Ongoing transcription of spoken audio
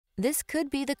This could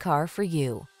be the car for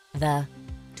you. The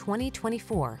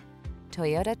 2024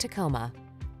 Toyota Tacoma.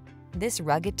 This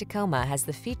rugged Tacoma has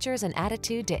the features and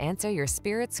attitude to answer your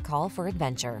spirit's call for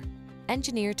adventure.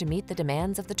 Engineered to meet the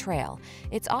demands of the trail,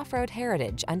 its off-road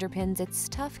heritage underpins its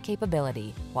tough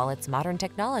capability, while its modern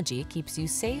technology keeps you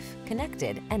safe,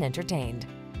 connected, and entertained.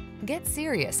 Get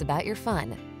serious about your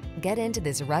fun. Get into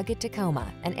this rugged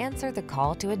Tacoma and answer the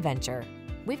call to adventure.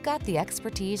 We've got the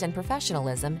expertise and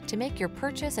professionalism to make your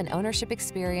purchase and ownership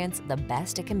experience the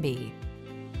best it can be.